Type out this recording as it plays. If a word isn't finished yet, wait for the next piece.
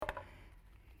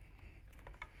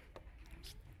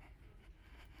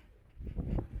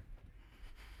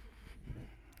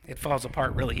It falls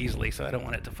apart really easily, so I don't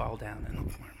want it to fall down.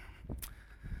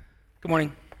 Good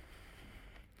morning.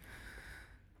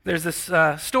 There's this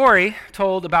story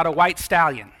told about a white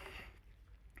stallion.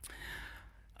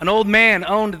 An old man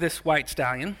owned this white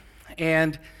stallion,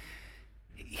 and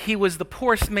he was the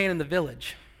poorest man in the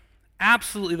village.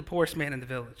 Absolutely the poorest man in the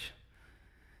village.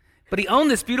 But he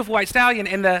owned this beautiful white stallion,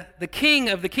 and the king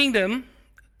of the kingdom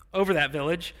over that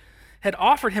village had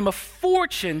offered him a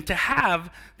fortune to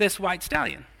have this white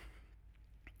stallion.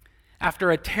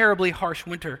 After a terribly harsh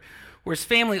winter where his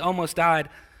family almost died,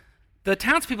 the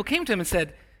townspeople came to him and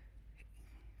said,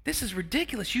 "This is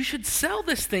ridiculous. You should sell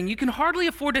this thing. You can hardly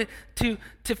afford to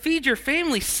feed your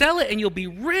family. Sell it and you'll be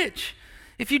rich.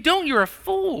 If you don't, you're a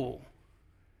fool."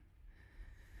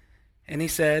 And he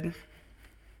said,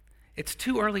 "It's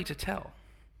too early to tell."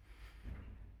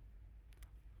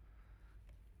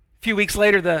 A few weeks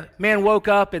later, the man woke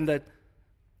up and the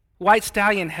white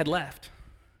stallion had left.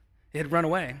 It had run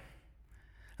away.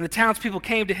 And the townspeople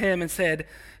came to him and said,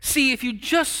 "See, if you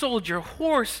just sold your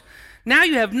horse, now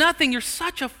you have nothing. You're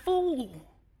such a fool."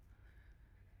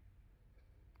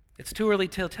 "It's too early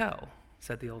to tell,"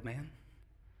 said the old man.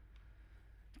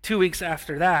 2 weeks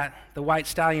after that, the white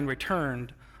stallion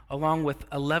returned along with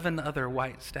 11 other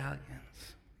white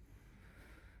stallions.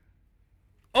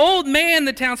 "Old man,"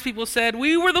 the townspeople said,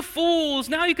 "we were the fools.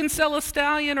 Now you can sell a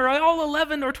stallion or all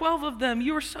 11 or 12 of them.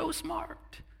 You are so smart."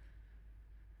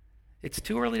 "It's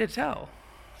too early to tell,"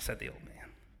 said the old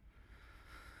man.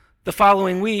 The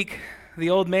following week, the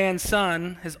old man's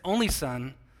son, his only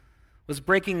son, was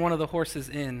breaking one of the horses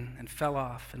in and fell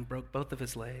off and broke both of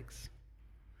his legs.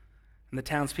 And the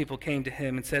townspeople came to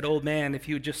him and said, "Old man, if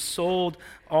you had just sold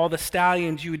all the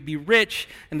stallions, you would be rich,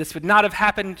 and this would not have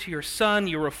happened to your son.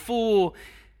 You're a fool."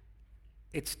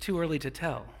 "It's too early to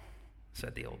tell,"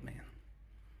 said the old man.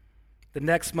 The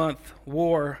next month,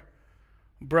 war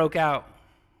broke out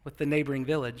with the neighboring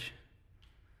village,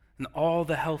 and all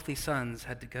the healthy sons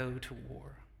had to go to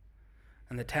war.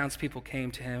 And the townspeople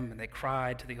came to him, and they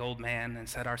cried to the old man and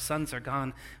said, "Our sons are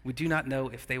gone. We do not know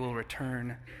if they will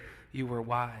return. You were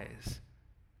wise."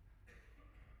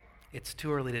 "It's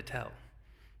too early to tell,"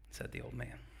 said the old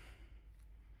man.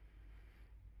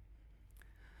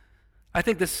 I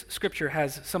think this scripture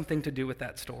has something to do with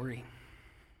that story.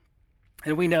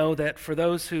 And we know that for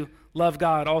those who love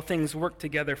God, all things work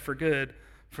together for good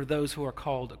for those who are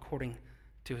called according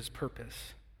to his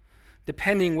purpose.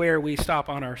 Depending where we stop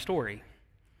on our story,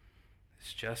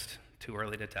 it's just too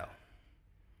early to tell.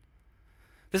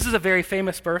 This is a very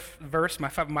famous verse,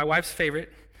 my wife's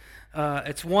favorite.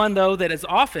 It's one, though, that is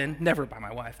often, never by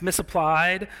my wife,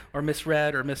 misapplied or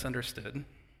misread or misunderstood.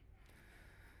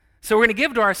 So we're going to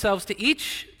give to ourselves to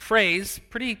each phrase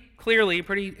pretty clearly,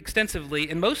 pretty extensively,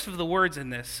 in most of the words in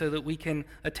this so that we can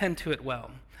attend to it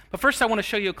well. But first I want to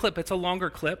show you a clip. It's a longer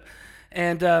clip.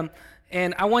 And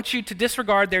I want you to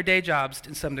disregard their day jobs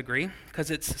to some degree because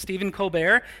it's Stephen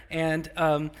Colbert and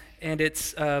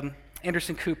it's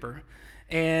Anderson Cooper.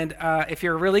 And if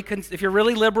you're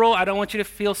really liberal, I don't want you to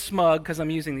feel smug because I'm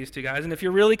using these two guys. And if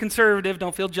you're really conservative,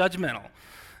 don't feel judgmental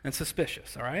and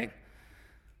suspicious, all right?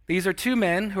 These are two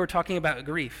men who are talking about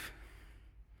grief.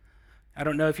 I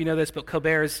don't know if you know this, but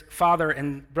Colbert's father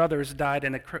and brothers died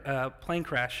in a plane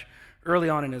crash early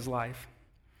on in his life.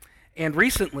 And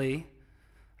recently,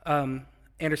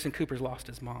 Anderson Cooper's lost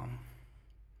his mom.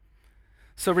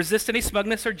 So resist any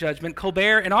smugness or judgment.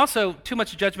 Colbert, and also too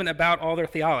much judgment about all their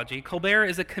theology. Colbert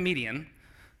is a comedian.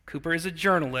 Cooper is a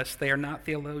journalist. They are not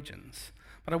theologians.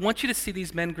 But I want you to see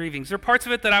these men grieving. There are parts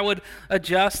of it that I would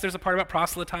adjust. There's a part about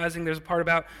proselytizing. There's a part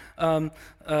about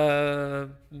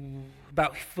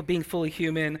being fully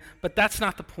human. But that's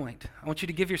not the point. I want you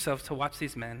to give yourselves to watch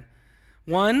these men.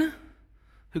 One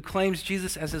who claims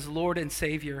Jesus as his Lord and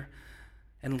Savior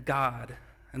and God.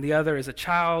 And the other is a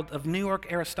child of New York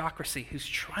aristocracy who's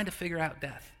trying to figure out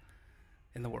death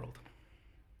in the world.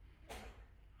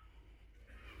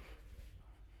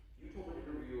 You told an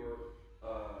interviewer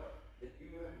that you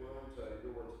had learned,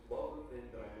 your words, 12 of the things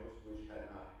that I most wish had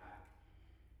not happened.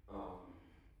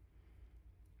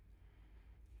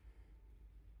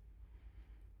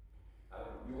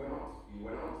 You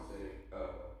went on to say,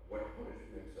 what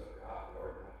punishments of God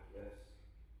are not this?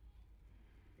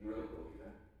 You really believe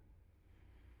that?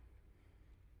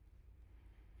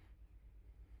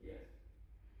 Yes.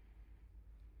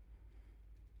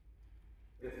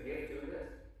 It's a gift to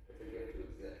exist. It's a gift to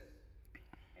exist.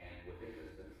 And with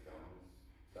existence comes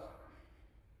suffering.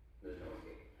 There's no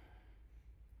escape.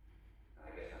 I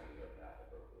guess I'm going to go path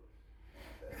of Berkeley.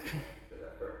 Because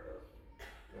I've heard those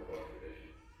from no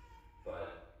tradition.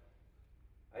 But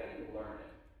I didn't learn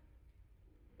it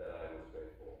that I was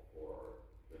grateful for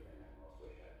the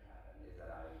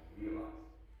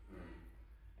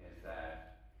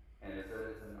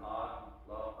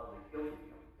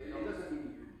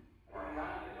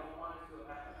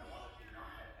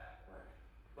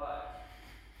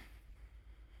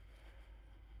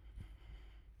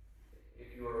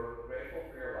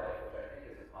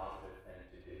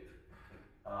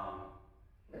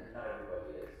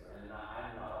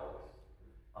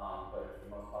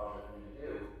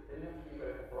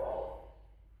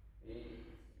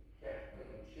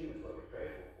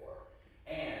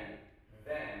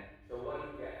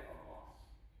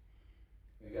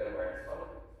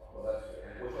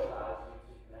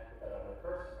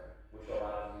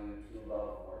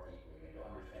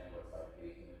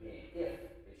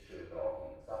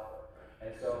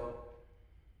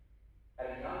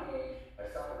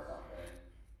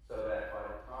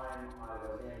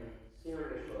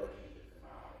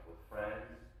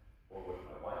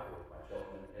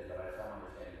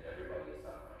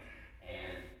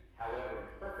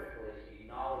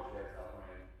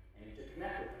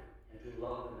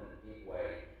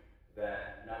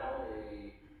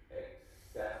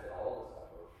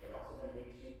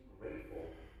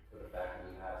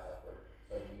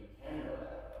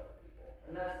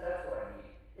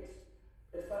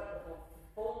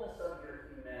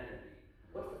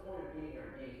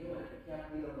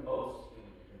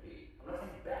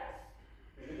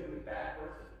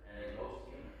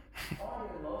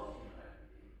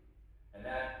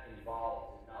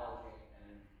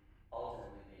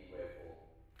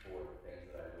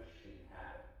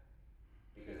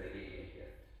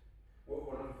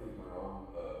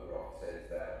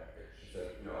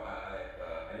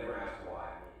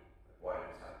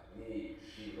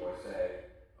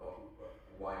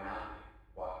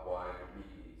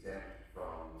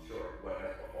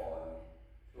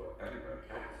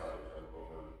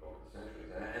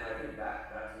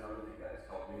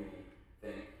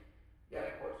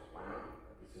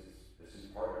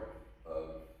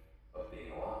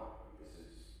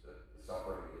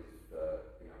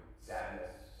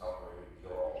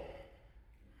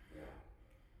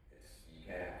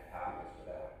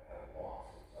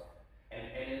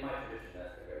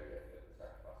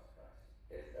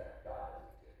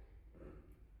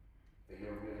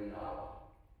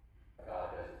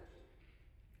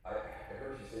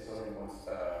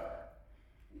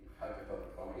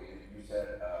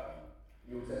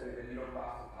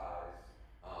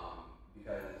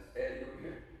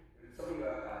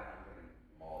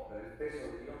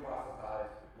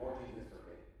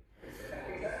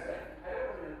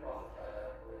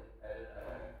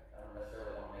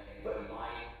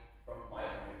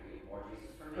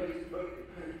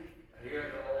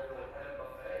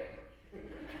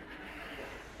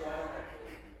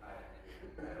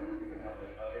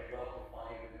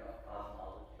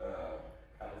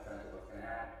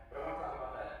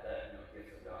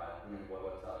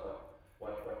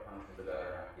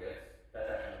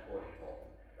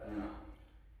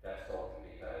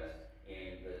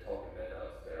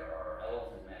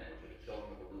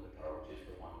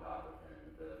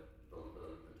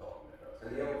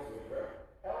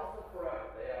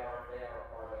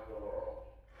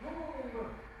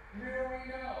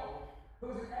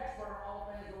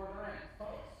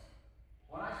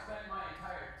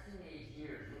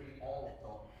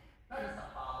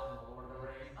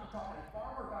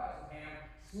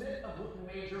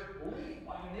major leap.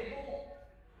 Why niggle?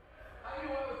 I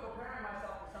knew I was preparing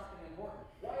myself for something important.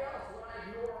 Why else would I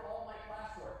ignore all my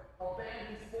classwork,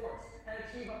 abandon sports, and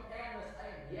achieve a paleness I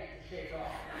have yet to shake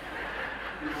off?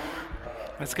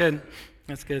 That's good.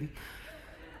 That's good.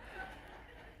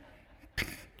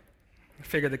 I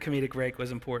figured the comedic break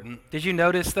was important. Did you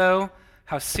notice, though,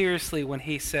 how seriously when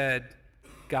he said,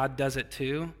 God does it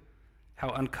too,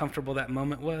 how uncomfortable that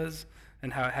moment was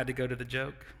and how it had to go to the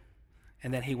joke?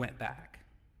 And then he went back.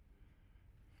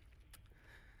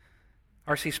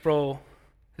 R.C. Sproul,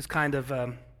 who's kind of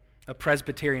a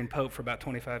Presbyterian pope for about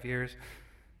 25 years,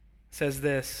 says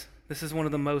this is one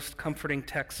of the most comforting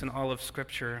texts in all of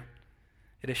Scripture.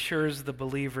 It assures the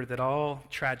believer that all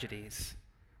tragedies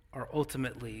are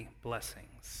ultimately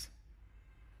blessings.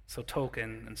 So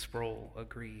Tolkien and Sproul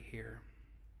agree here.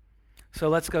 So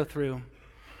let's go through,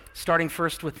 starting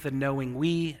first with the knowing.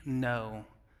 We know.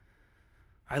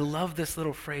 I love this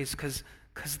little phrase because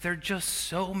there are just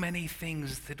so many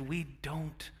things that we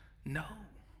don't know.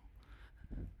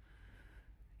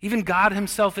 Even God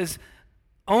himself is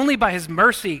only by his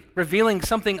mercy revealing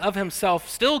something of himself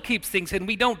still keeps things hidden.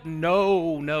 We don't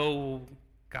know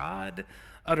God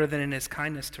other than in his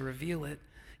kindness to reveal it.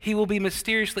 He will be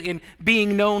mysteriously in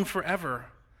being known forever.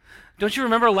 Don't you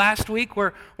remember last week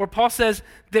where Paul says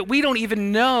that we don't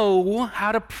even know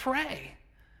how to pray,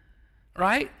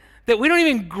 right? That we don't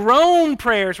even groan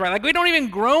prayers right, like we don't even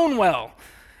groan well.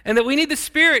 And that we need the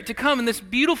Spirit to come in this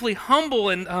beautifully humble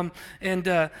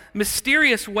and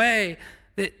mysterious way,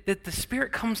 that the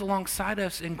Spirit comes alongside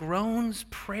us and groans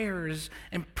prayers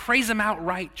and prays them out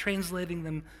right, translating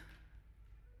them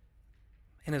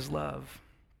in his love.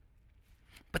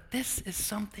 But this is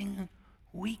something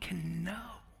we can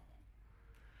know,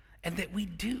 and that we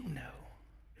do know.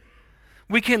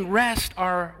 We can rest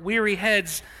our weary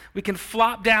heads. We can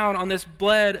flop down on this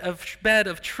bed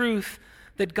of truth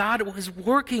that God was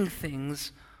working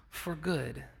things for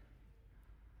good.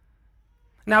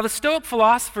 Now, the Stoic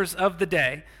philosophers of the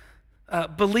day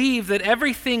believed that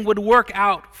everything would work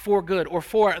out for good or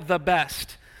for the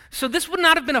best. So this would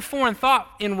not have been a foreign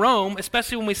thought in Rome,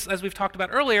 especially when as we've talked about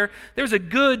earlier, there was a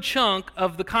good chunk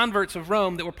of the converts of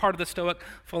Rome that were part of the Stoic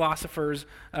philosophers'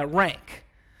 rank.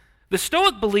 The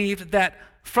Stoic believed that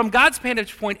from God's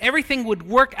vantage point, everything would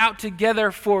work out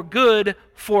together for good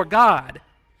for God.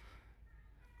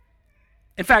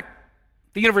 In fact,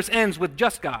 the universe ends with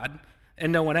just God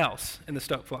and no one else in the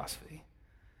Stoic philosophy.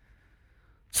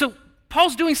 So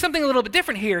Paul's doing something a little bit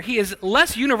different here. He is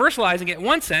less universalizing it in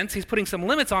one sense. He's putting some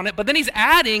limits on it, but then he's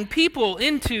adding people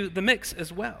into the mix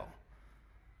as well.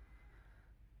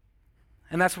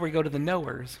 And that's where we go to the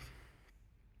knowers.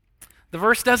 The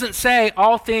verse doesn't say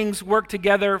all things work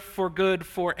together for good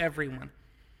for everyone.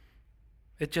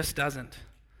 It just doesn't.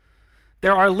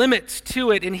 There are limits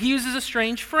to it, and he uses a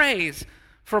strange phrase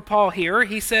for Paul here.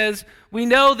 He says, we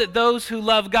know that those who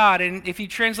love God, and if you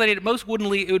translated it most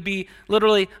woodenly, it would be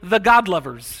literally the God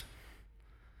lovers.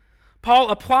 Paul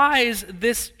applies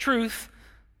this truth,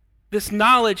 this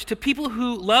knowledge, to people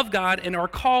who love God and are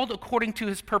called according to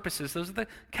his purposes. Those are the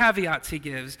caveats he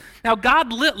gives. Now,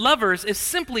 God lovers is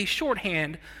simply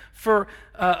shorthand for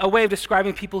a way of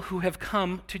describing people who have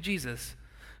come to Jesus,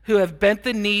 who have bent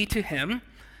the knee to him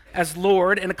as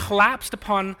Lord and collapsed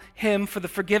upon him for the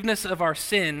forgiveness of our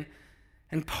sin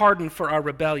and pardon for our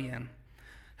rebellion,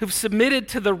 who've submitted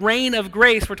to the reign of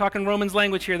grace, we're talking Romans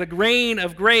language here, the reign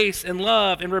of grace and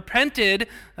love, and repented,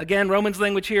 again, Romans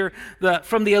language here,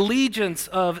 from the allegiance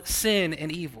of sin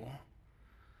and evil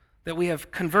that we have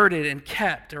converted and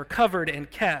kept, or covered and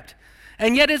kept.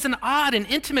 And yet it's an odd and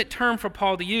intimate term for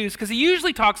Paul to use, because he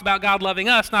usually talks about God loving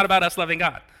us, not about us loving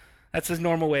God. That's his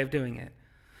normal way of doing it.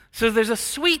 So there's a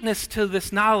sweetness to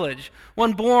this knowledge,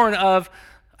 one born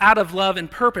out of love and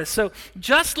purpose. So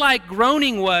just like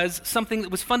groaning was something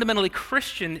that was fundamentally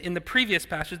Christian in the previous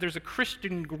passage, there's a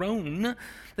Christian groan,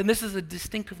 then this is a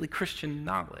distinctively Christian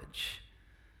knowledge.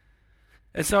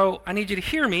 And so I need you to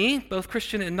hear me, both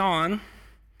Christian and non,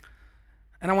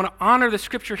 and I want to honor the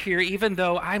scripture here, even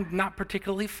though I'm not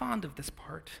particularly fond of this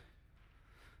part.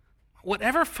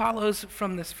 Whatever follows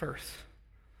from this verse,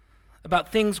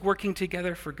 about things working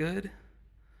together for good,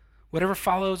 whatever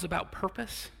follows about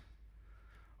purpose,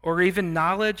 or even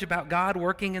knowledge about God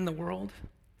working in the world,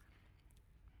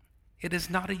 it is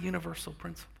not a universal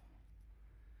principle.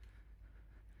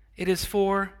 It is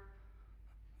for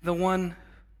the one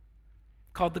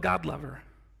called the God lover.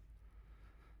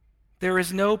 There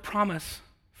is no promise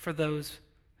for those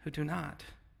who do not.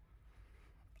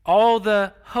 All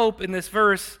the hope in this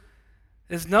verse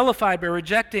is nullified by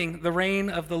rejecting the reign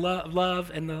of the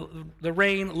love and the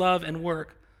reign, love, and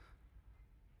work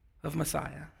of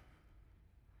Messiah.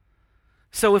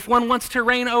 So if one wants to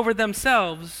reign over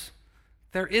themselves,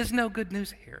 there is no good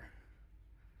news here.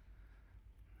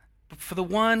 But for the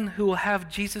one who will have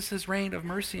Jesus' reign of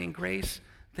mercy and grace,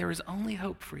 there is only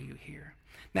hope for you here.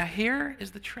 Now here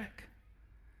is the trick.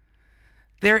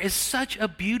 There is such a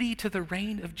beauty to the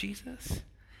reign of Jesus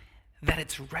that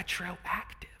it's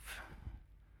retroactive.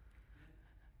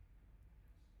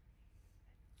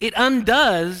 It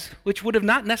undoes, which would have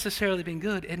not necessarily been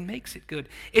good, and makes it good.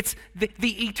 It's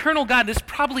the eternal God is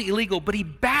probably illegal, but he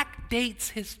backdates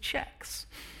his checks.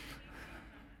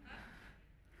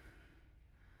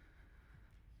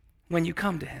 When you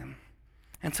come to him.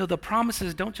 And so the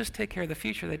promises don't just take care of the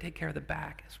future, they take care of the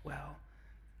back as well.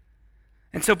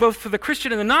 And so both for the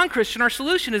Christian and the non-Christian, our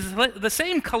solution is the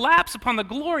same collapse upon the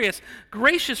glorious,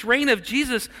 gracious reign of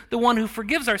Jesus, the one who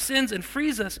forgives our sins and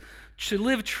frees us to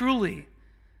live truly.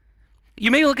 You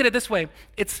may look at it this way.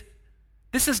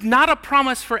 This is not a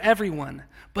promise for everyone,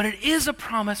 but it is a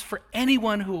promise for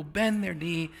anyone who will bend their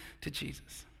knee to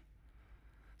Jesus.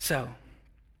 So,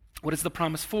 what is the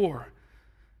promise for?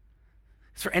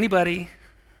 It's for anybody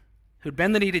who'd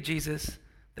bend the knee to Jesus,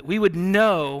 that we would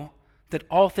know that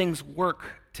all things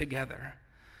work together.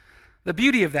 The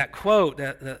beauty of that quote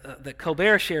that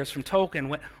Colbert shares from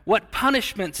Tolkien, what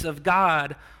punishments of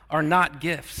God are not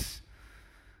gifts?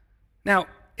 Now,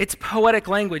 it's poetic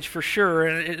language for sure,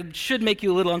 and it should make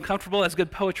you a little uncomfortable, as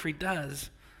good poetry does.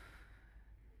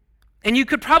 And you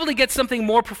could probably get something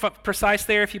more precise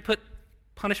there if you put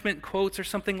punishment quotes or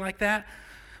something like that.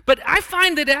 But I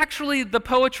find that actually the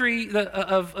poetry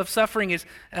of suffering is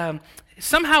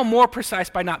somehow more precise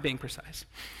by not being precise,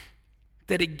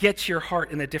 that it gets your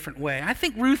heart in a different way. I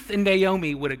think Ruth and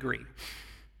Naomi would agree.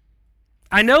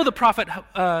 I know the prophet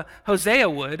Hosea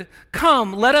would.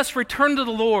 Come, let us return to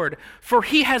the Lord, for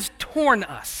he has torn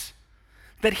us,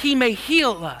 that he may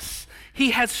heal us.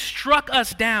 He has struck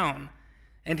us down,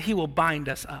 and he will bind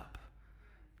us up.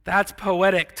 That's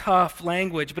poetic, tough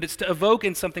language, but it's to evoke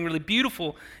in something really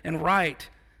beautiful and right.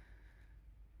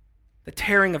 The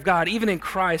tearing of God, even in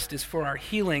Christ, is for our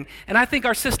healing. And I think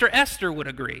our sister Esther would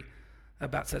agree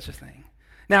about such a thing.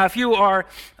 Now, if you are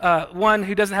one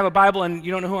who doesn't have a Bible and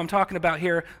you don't know who I'm talking about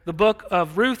here, the book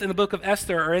of Ruth and the book of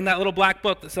Esther are in that little black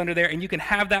book that's under there, and you can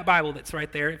have that Bible that's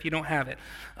right there if you don't have it.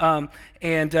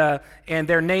 And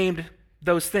they're named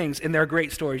those things, and they're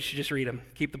great stories. You should just read them.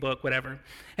 Keep the book, whatever.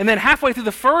 And then halfway through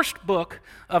the first book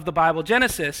of the Bible,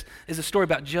 Genesis, is a story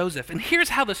about Joseph. And here's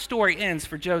how the story ends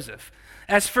for Joseph.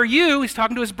 As for you, he's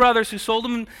talking to his brothers who sold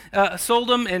him for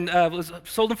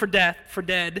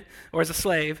dead, or as a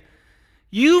slave.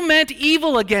 You meant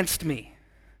evil against me,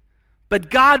 but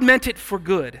God meant it for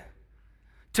good,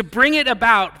 to bring it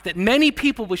about that many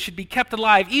people should be kept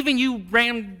alive, even you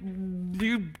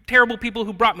terrible people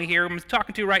who brought me here. I'm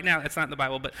talking to you right now. That's not in the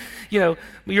Bible, but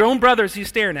your own brothers you're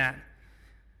staring at.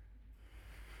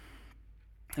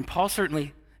 And Paul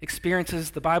certainly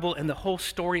experiences the Bible and the whole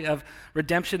story of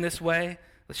redemption this way,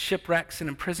 with shipwrecks and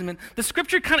imprisonment. The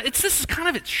scripture this is kind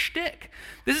of its shtick.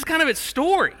 This is kind of its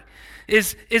story.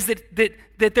 Is that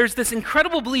there's this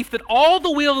incredible belief that all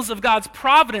the wheels of God's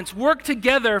providence work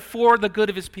together for the good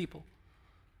of his people.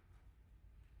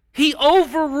 He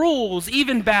overrules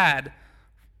even bad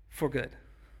for good.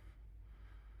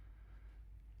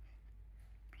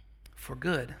 For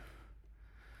good.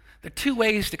 There are two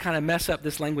ways to kind of mess up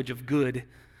this language of good,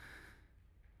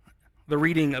 the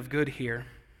reading of good here.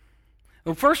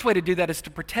 The first way to do that is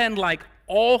to pretend like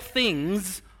all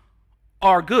things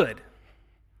are good.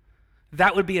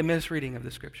 That would be a misreading of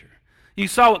the scripture. You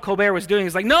saw what Colbert was doing.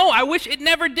 He's like, no, I wish it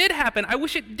never did happen. I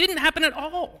wish it didn't happen at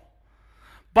all.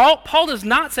 Paul does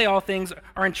not say all things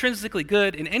are intrinsically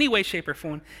good in any way, shape, or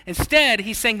form. Instead,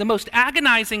 he's saying the most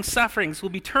agonizing sufferings will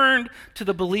be turned to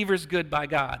the believer's good by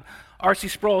God. R.C.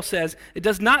 Sproul says, it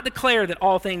does not declare that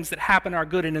all things that happen are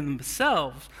good in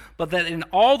themselves, but that in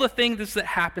all the things that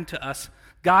happen to us,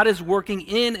 God is working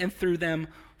in and through them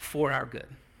for our good.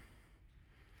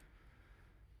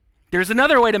 There's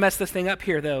another way to mess this thing up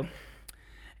here, though.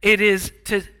 It is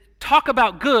to talk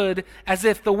about good as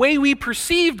if the way we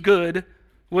perceived good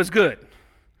was good.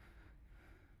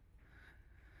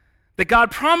 That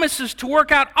God promises to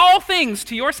work out all things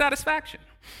to your satisfaction.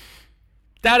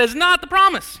 That is not the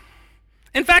promise.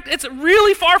 In fact, it's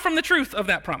really far from the truth of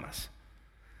that promise.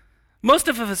 Most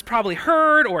of us probably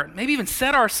heard or maybe even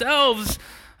said ourselves,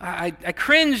 I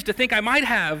cringe to think I might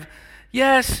have,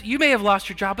 yes, you may have lost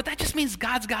your job, but that just means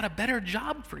God's got a better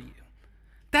job for you.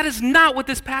 That is not what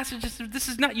this passage is. This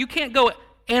is not, you can't go,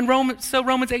 and Romans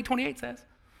 8:28 says.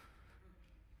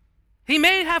 He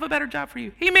may have a better job for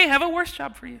you. He may have a worse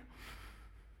job for you.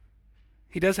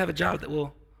 He does have a job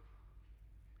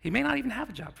he may not even have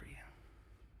a job for you.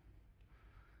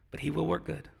 but he will work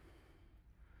good.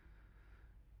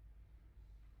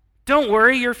 Don't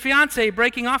worry your fiance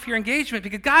breaking off your engagement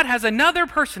because God has another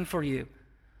person for you.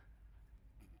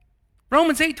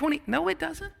 Romans 8:20. No, it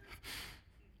doesn't.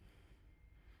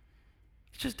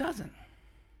 It just doesn't.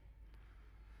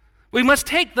 We must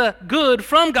take the good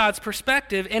from God's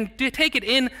perspective and take it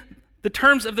in the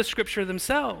terms of the Scripture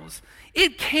themselves.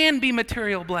 It can be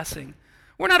material blessing.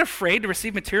 We're not afraid to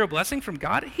receive material blessing from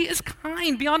God. He is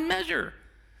kind beyond measure.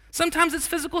 Sometimes it's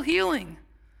physical healing.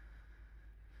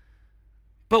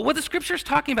 But what the Scripture is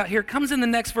talking about here comes in the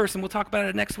next verse, and we'll talk about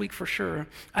it next week for sure.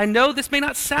 I know this may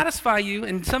not satisfy you,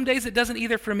 and some days it doesn't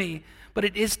either for me, but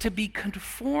it is to be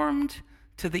conformed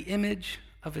to the image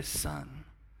of his Son.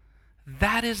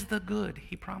 That is the good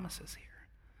he promises here.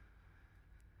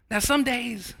 Now, some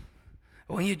days,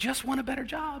 when you just want a better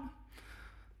job,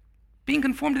 being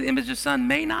conformed to the image of his Son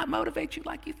may not motivate you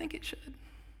like you think it should.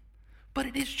 But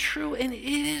it is true, and it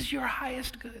is your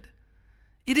highest good.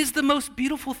 It is the most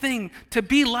beautiful thing to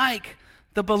be like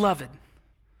the beloved.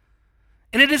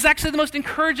 And it is actually the most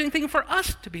encouraging thing for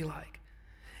us to be like.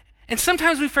 And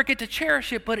sometimes we forget to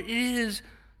cherish it, but it is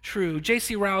true.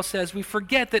 J.C. Ryle says, we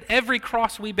forget that every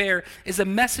cross we bear is a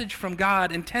message from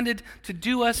God intended to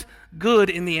do us good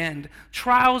in the end.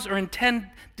 Trials are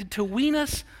intended to wean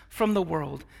us from the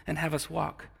world and have us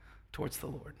walk towards the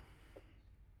Lord.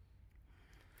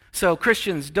 So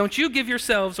Christians, don't you give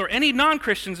yourselves, or any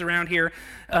non-Christians around here,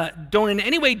 don't in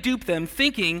any way dupe them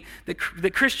thinking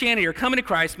that Christianity or coming to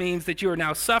Christ means that you are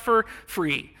now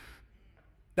suffer-free.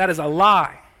 That is a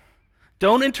lie.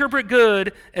 Don't interpret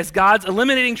good as God's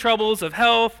eliminating troubles of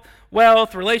health,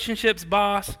 wealth, relationships,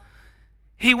 boss.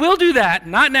 He will do that,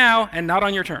 not now and not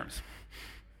on your terms.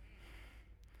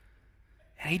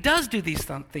 And he does do these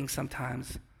things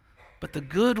sometimes. But the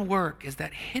good work is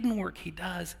that hidden work he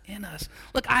does in us.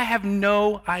 Look, I have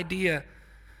no idea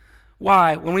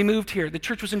why, when we moved here, the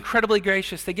church was incredibly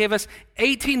gracious. They gave us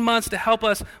 18 months to help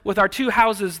us with our 2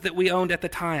 houses that we owned at the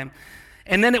time.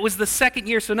 And then it was the second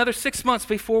year, so another 6 months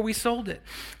before we sold it.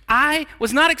 I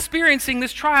was not experiencing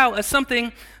this trial as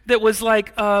something that was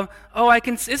like,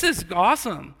 this is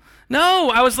awesome. No,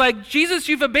 I was like, Jesus,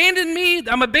 you've abandoned me.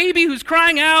 I'm a baby who's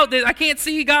crying out that I can't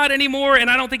see God anymore,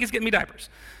 and I don't think he's getting me diapers.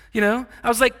 You know, I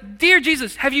was like, dear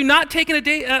Jesus, have you not taken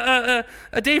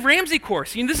a Dave Ramsey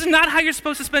course? This is not how you're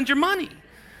supposed to spend your money.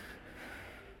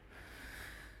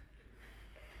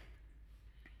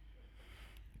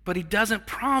 But he doesn't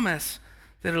promise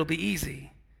that it'll be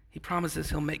easy. He promises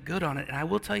he'll make good on it. And I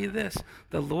will tell you this,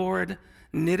 the Lord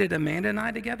knitted Amanda and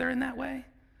I together in that way,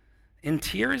 in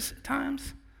tears at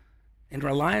times, in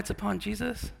reliance upon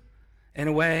Jesus, in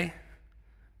a way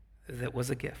that was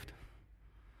a gift.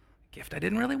 Gift I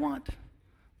didn't really want,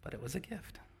 but it was a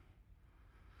gift.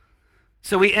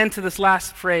 So we end to this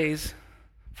last phrase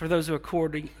for those who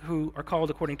are called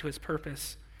according to his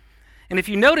purpose. And if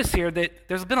you notice here that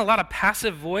there's been a lot of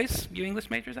passive voice, you English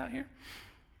majors out here,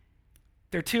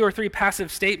 there are 2 or 3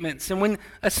 passive statements. And when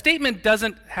a statement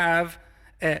doesn't have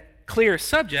a clear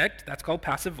subject, that's called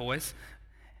passive voice.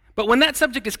 But when that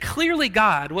subject is clearly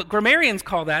God, what grammarians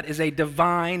call that is a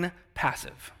divine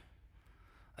passive.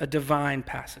 A divine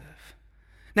passive.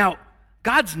 Now,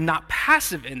 God's not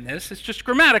passive in this, it's just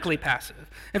grammatically passive.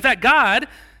 In fact,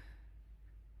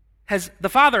 the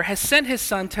Father has sent his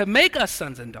Son to make us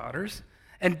sons and daughters,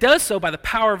 and does so by the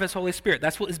power of his Holy Spirit.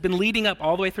 That's what has been leading up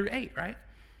all the way through 8, right?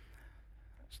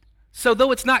 So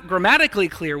though it's not grammatically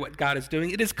clear what God is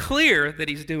doing, it is clear that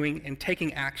he's doing and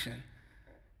taking action.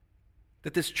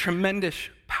 That this tremendous,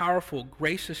 powerful,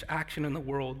 gracious action in the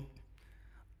world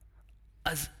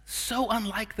is so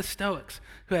unlike the Stoics,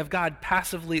 who have God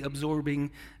passively absorbing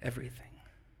everything.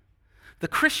 The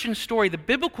Christian story, the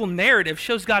biblical narrative,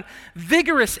 shows God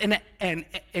vigorous and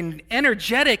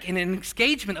energetic in an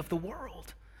engagement of the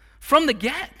world from the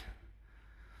get.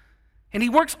 And he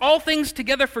works all things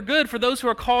together for good for those who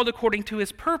are called according to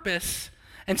his purpose.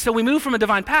 And so we move from a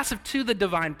divine passive to the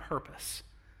divine purpose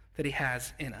that he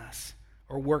has in us,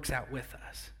 or works out with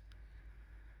us.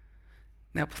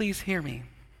 Now please hear me.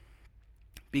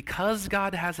 Because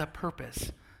God has a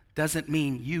purpose doesn't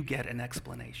mean you get an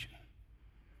explanation.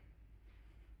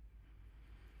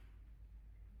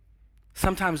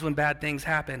 Sometimes when bad things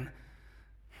happen,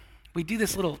 we do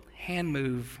this little hand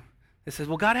move that says,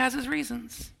 well, God has his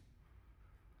reasons.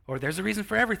 Or there's a reason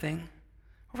for everything.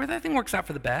 Or everything works out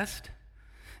for the best.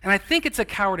 And I think it's a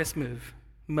cowardice move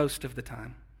most of the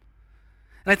time.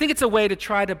 And I think it's a way to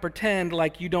try to pretend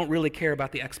like you don't really care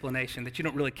about the explanation, that you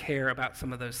don't really care about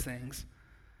some of those things.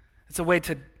 It's a way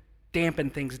to tamp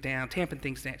things down.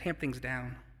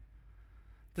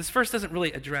 This verse doesn't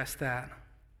really address that.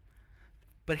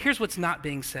 But here's what's not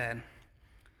being said.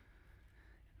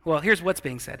 Well, here's what's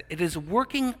being said. It is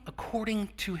working according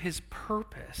to his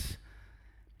purpose.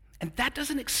 And that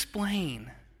doesn't explain.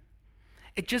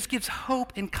 It just gives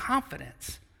hope and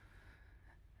confidence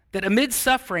that amid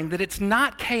suffering, that it's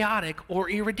not chaotic or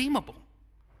irredeemable.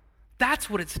 That's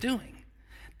what it's doing.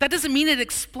 That doesn't mean it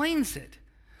explains it.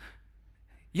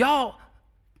 Y'all,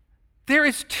 there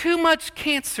is too much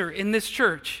cancer in this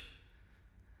church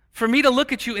for me to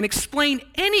look at you and explain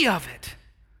any of it.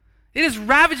 It is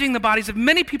ravaging the bodies of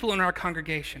many people in our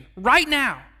congregation right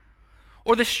now.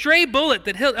 Or the stray bullet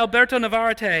that hit Alberto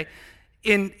Navarrete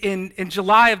in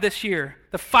July of this year,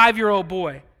 the 5-year-old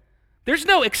boy. There's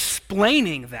no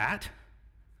explaining that.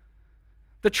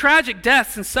 The tragic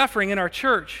deaths and suffering in our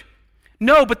church.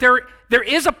 No, but there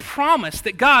is a promise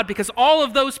that God, because all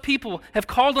of those people have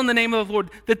called on the name of the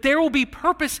Lord, that there will be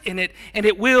purpose in it and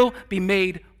it will be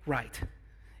made right.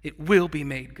 It will be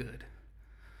made good.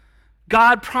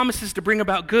 God promises to bring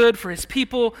about good for his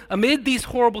people amid these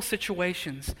horrible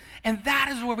situations. And that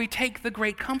is where we take the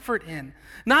great comfort in.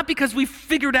 Not because we've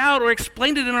figured out or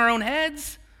explained it in our own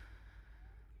heads.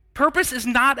 Purpose is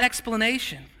not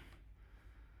explanation.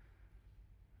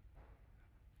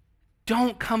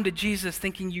 Don't come to Jesus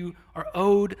thinking you are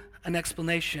owed an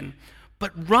explanation,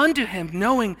 but run to him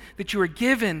knowing that you are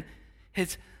given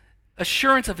his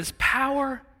assurance of his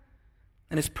power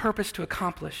and his purpose to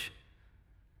accomplish.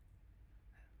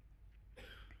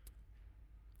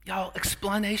 Y'all,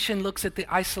 explanation looks at the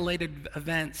isolated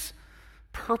events.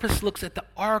 Purpose looks at the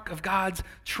arc of God's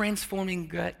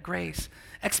transforming grace.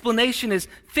 Explanation is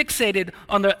fixated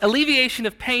on the alleviation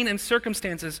of pain and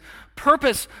circumstances.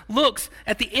 Purpose looks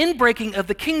at the inbreaking of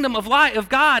the kingdom of light of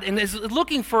God and is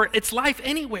looking for its life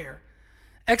anywhere.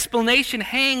 Explanation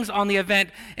hangs on the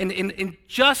event and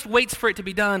just waits for it to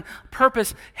be done.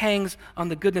 Purpose hangs on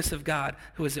the goodness of God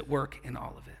who is at work in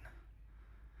all of it.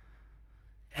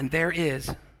 And there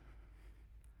is,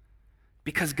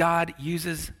 because God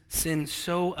uses sin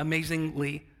so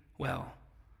amazingly well,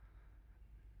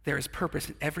 there is purpose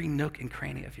in every nook and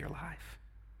cranny of your life.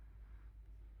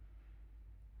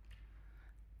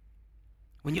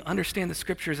 When you understand the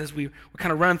scriptures, as we were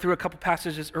kind of running through a couple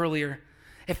passages earlier,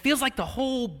 it feels like the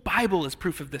whole Bible is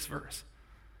proof of this verse.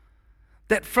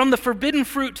 That from the forbidden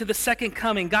fruit to the second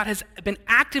coming, God has been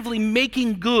actively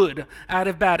making good out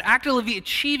of bad, actively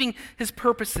achieving his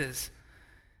purposes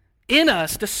in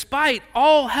us, despite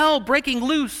all hell breaking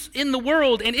loose in the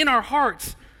world and in our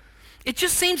hearts. It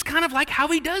just seems kind of like how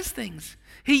he does things.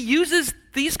 He uses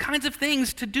these kinds of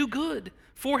things to do good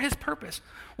for his purpose.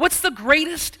 What's the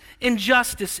greatest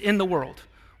injustice in the world?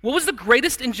 What was the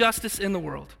greatest injustice in the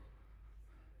world?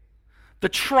 The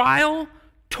trial,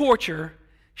 torture,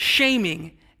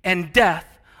 shaming, and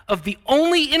death of the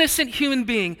only innocent human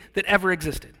being that ever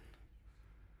existed.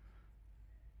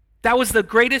 That was the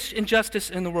greatest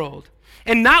injustice in the world.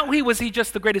 And not only was he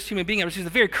just the greatest human being ever, he was the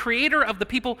very creator of the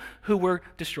people who were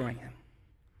destroying him.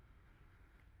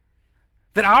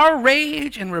 That our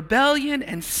rage and rebellion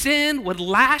and sin would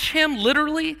lash him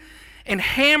literally and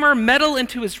hammer metal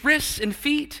into his wrists and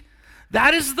feet.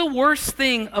 That is the worst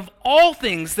thing of all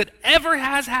things that ever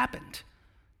has happened.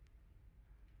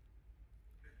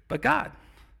 But God,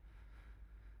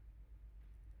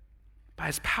 by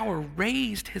his power,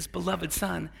 raised his beloved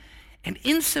Son, and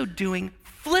in so doing,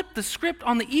 flipped the script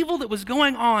on the evil that was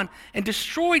going on and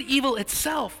destroyed evil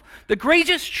itself. The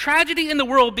greatest tragedy in the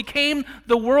world became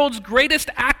the world's greatest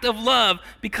act of love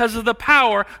because of the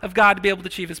power of God to be able to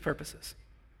achieve his purposes.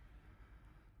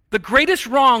 The greatest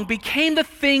wrong became the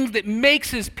thing that makes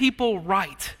his people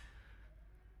right.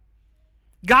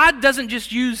 God doesn't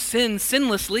just use sin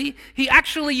sinlessly, he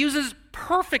actually uses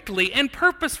perfectly and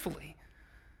purposefully.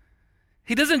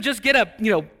 He doesn't just get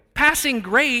a, passing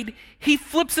grade, he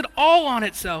flips it all on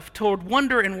itself toward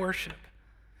wonder and worship.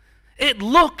 It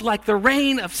looked like the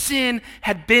reign of sin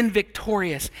had been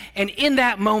victorious, and in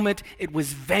that moment it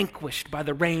was vanquished by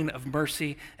the reign of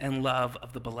mercy and love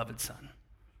of the beloved Son.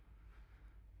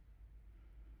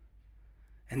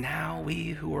 And now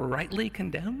we who are rightly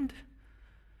condemned,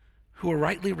 who are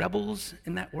rightly rebels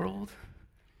in that world,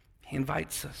 he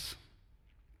invites us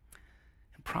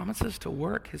and promises to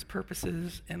work his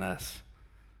purposes in us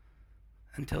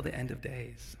until the end of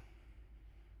days.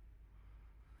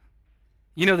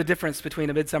 You know the difference between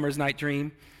A Midsummer's Night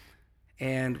Dream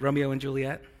and Romeo and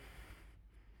Juliet?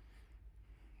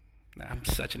 I'm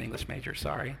such an English major,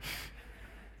 sorry.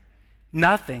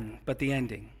 Nothing but the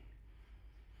ending.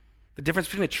 The difference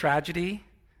between a tragedy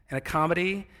and a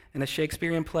comedy and a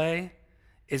Shakespearean play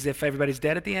is if everybody's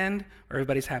dead at the end or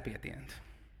everybody's happy at the end.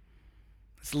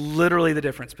 It's literally the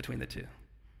difference between the two.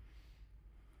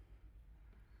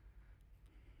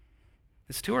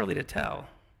 It's too early to tell,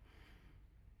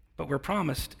 but we're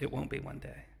promised it won't be one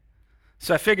day.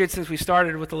 So I figured since we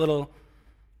started with a little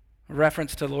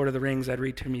reference to Lord of the Rings, I'd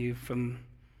read to you from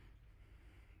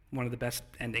one of the best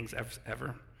endings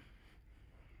ever.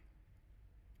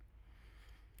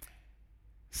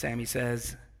 Sammy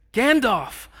says,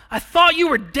 "Gandalf, I thought you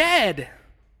were dead,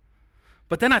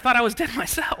 but then I thought I was dead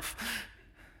myself.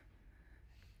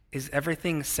 Is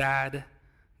everything sad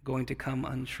going to come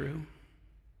untrue?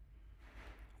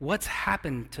 What's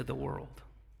happened to the world?"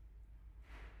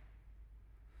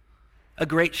 "A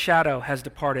great shadow has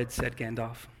departed," said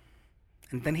Gandalf.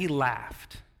 And then he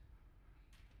laughed.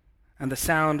 And the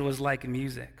sound was like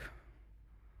music,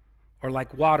 or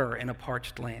like water in a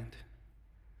parched land.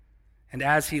 And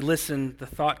as he listened, the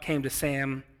thought came to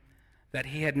Sam that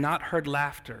he had not heard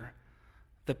laughter,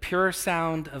 the pure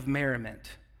sound of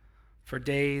merriment, for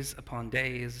days upon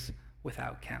days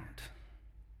without count.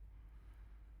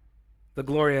 The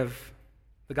glory of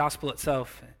the gospel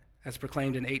itself, as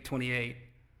proclaimed in 8:28,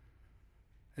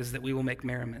 is that we will make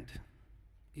merriment,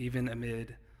 even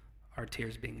amid our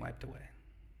tears being wiped away.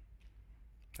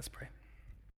 Let's pray.